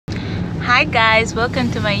Hi guys, welcome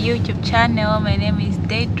to my YouTube channel. My name is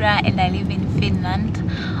Deidra and I live in Finland.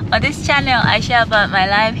 On this channel I share about my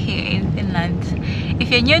life here in Finland. If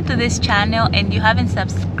you're new to this channel and you haven't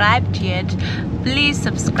subscribed yet, please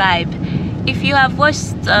subscribe. If you have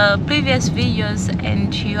watched previous videos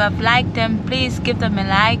and you have liked them, please give them a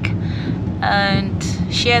like and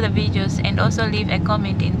share the videos, and also leave a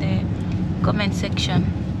comment in the comment section.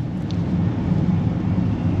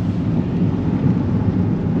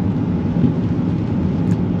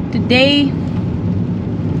 Today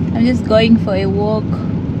I'm just going for a walk,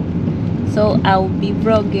 so I'll be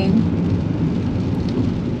vlogging.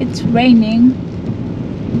 It's raining.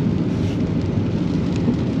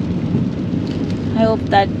 I hope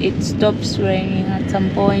that it stops raining at some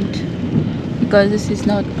point, because this is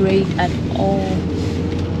not great at all.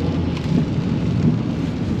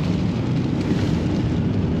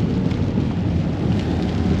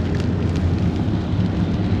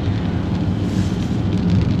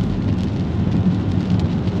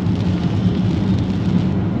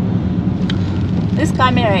 This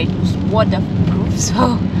camera is waterproof,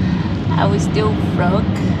 so I will still vlog.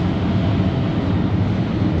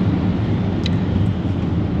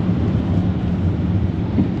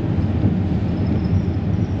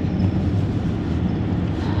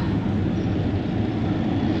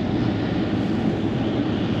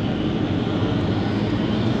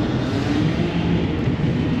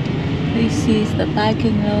 This is the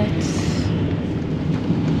parking lot.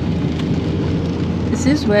 This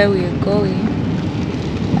is where we are going.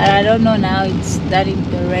 And I don't know, now it's starting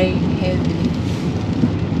to rain heavily,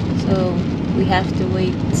 so we have to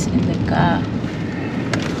wait in the car.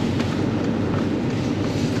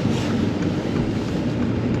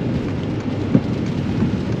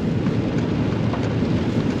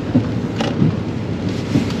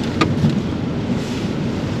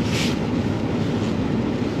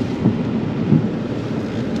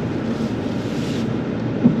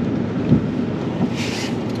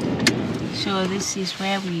 So this is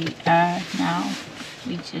where we are now.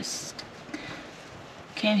 We just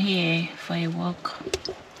came here for a walk.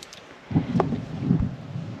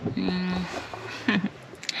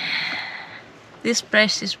 This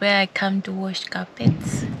place is where I come to wash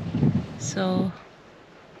carpets. So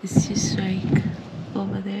it's just like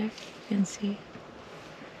over there, you can see.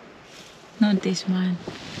 Not this one.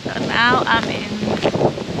 So now I'm in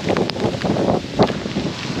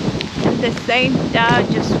the center,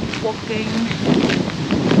 just walking.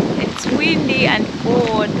 It's windy and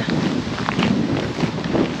cold.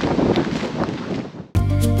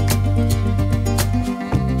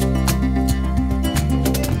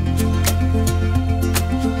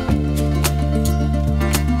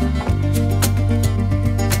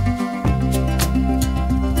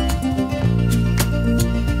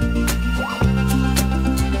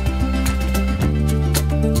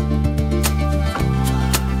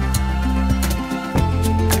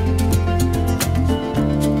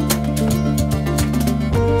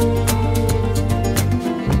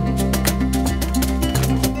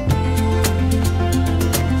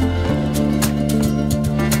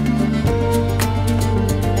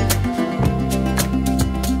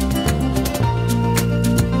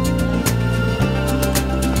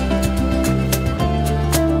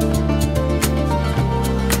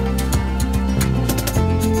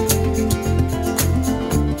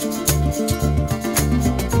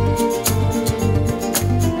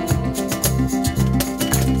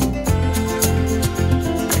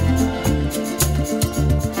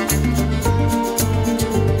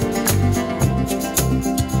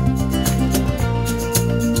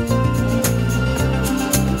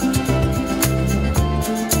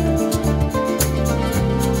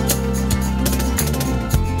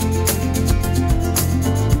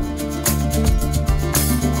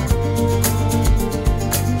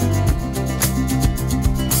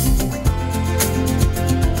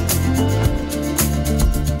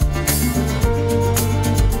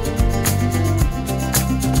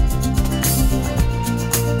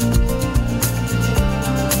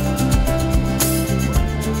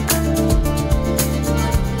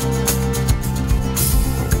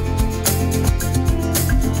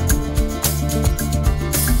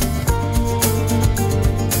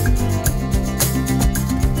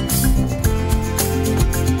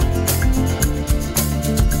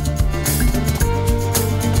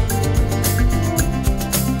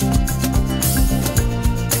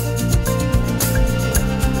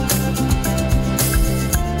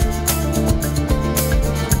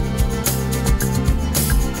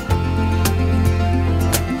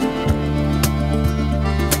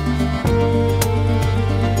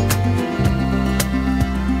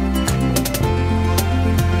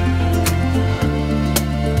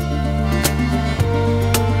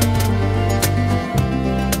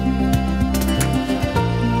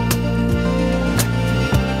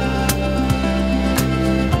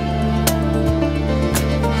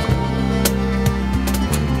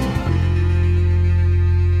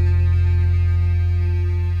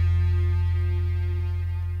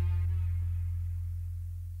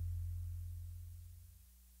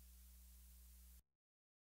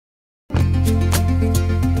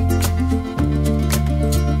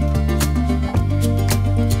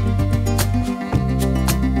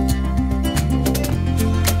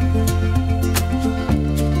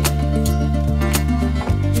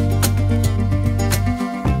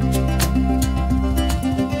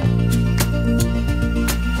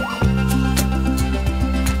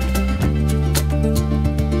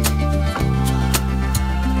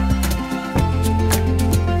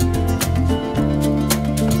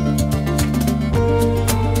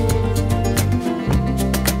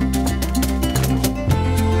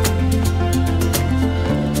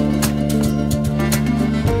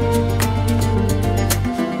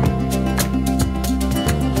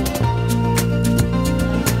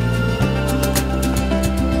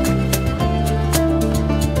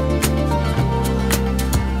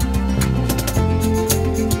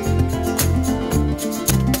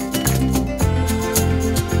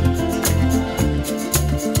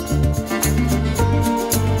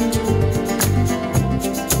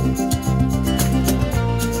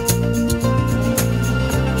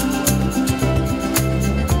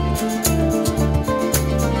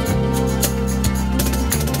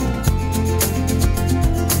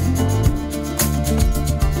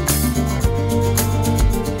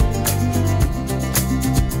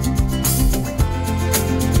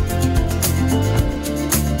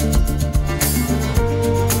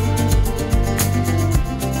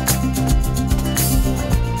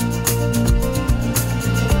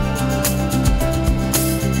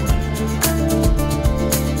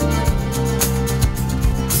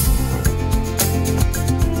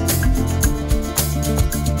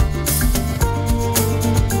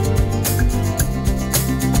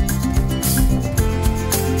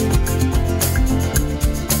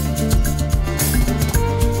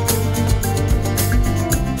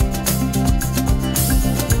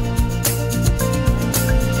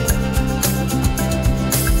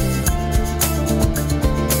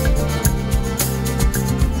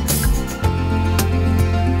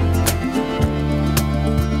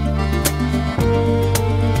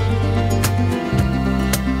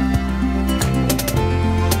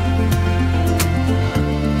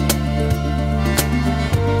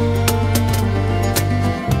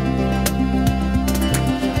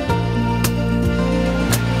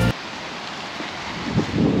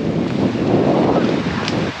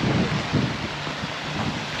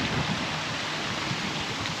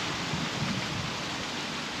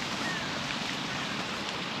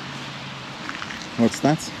 What's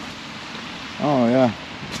that? Oh yeah.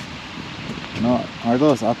 No, are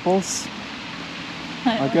those apples?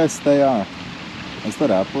 I guess they are. Is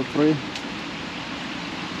that apple tree?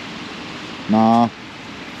 Nah.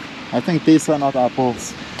 I think these are not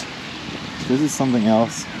apples. This is something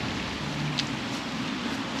else.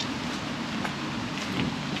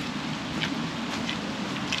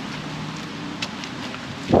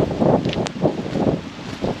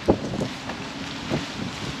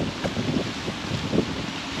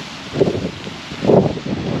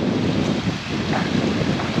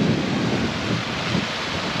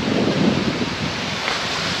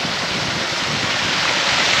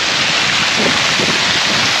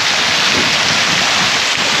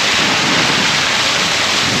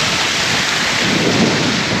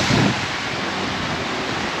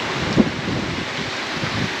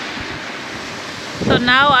 So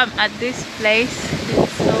now I'm at this place.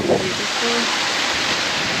 It's so beautiful.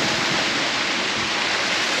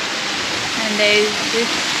 And there is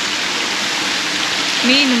this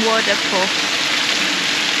mean waterfall.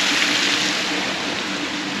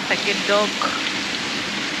 Like a dog.